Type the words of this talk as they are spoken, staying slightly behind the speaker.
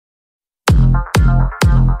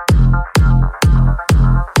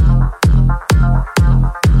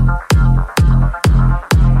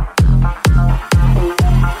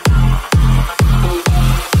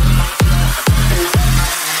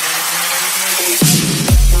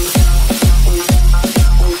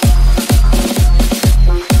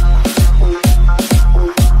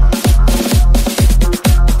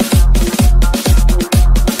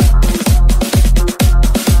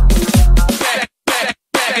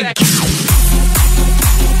again.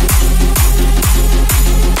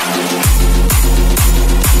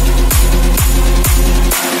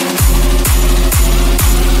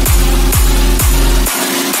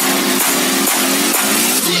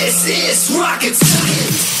 This is rocket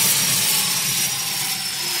science.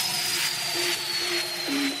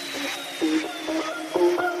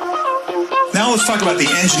 Now let's talk about the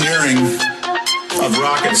engineering of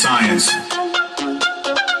rocket science.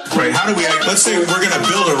 Right, how do we, let's say we're going to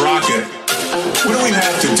build a rocket. What do we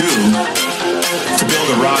have to do to build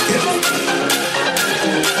a rocket?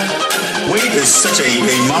 Weight is such a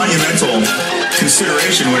monumental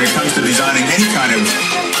consideration when it comes to designing any kind of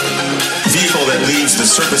vehicle that leaves the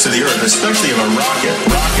surface of the Earth, especially of a rocket.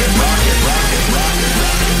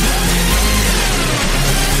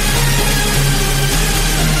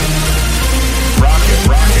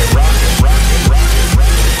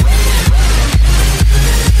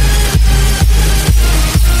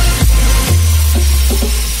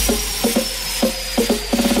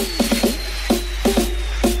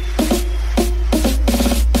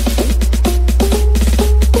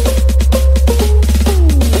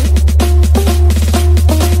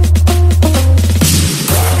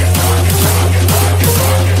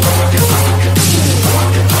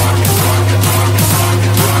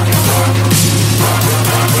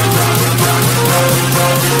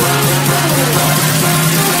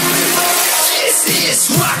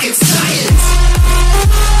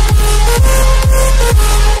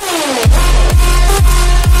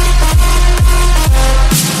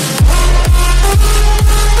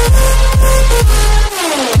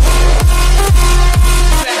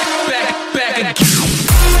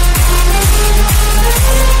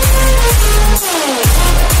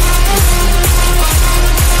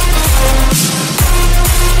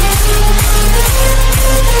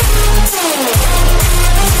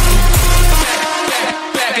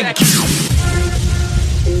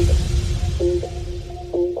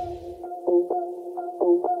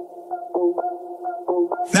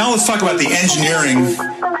 Now let's talk about the engineering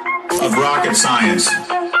of rocket science.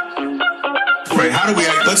 Right, how do we,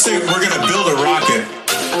 let's say we're going to build a rocket.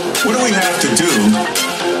 What do we have to do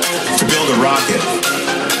to build a rocket?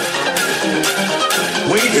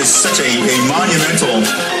 Weight is such a monumental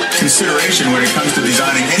consideration when it comes to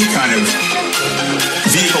designing any kind of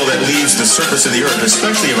vehicle that leaves the surface of the Earth,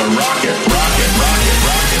 especially of a rocket.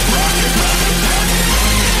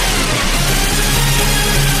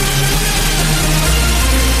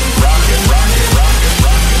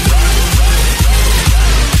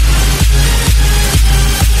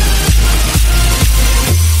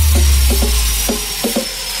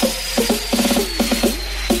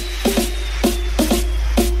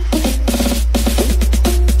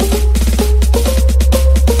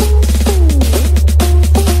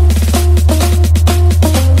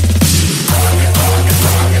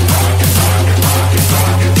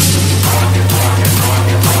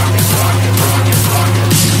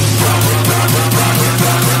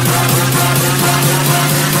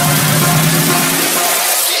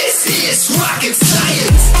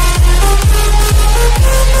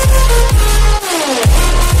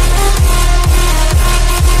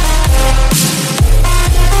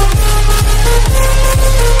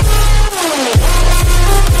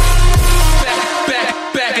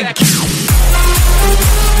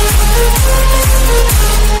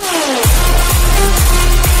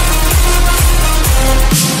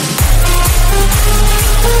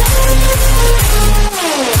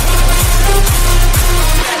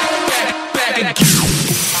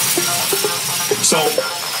 So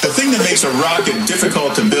the thing that makes a rocket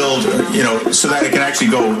difficult to build, so that it can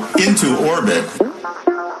actually go into orbit,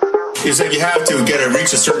 is that you have to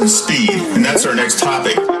reach a certain speed, and that's our next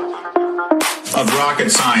topic of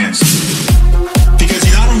rocket science. Because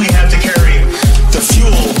you not only have to carry the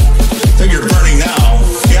fuel that you're burning now,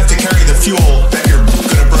 you have to carry the fuel that you're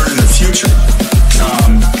going to burn in the future.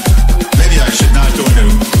 Maybe I should not go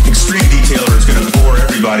into extreme detail, or it's going to bore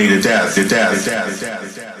everybody to death.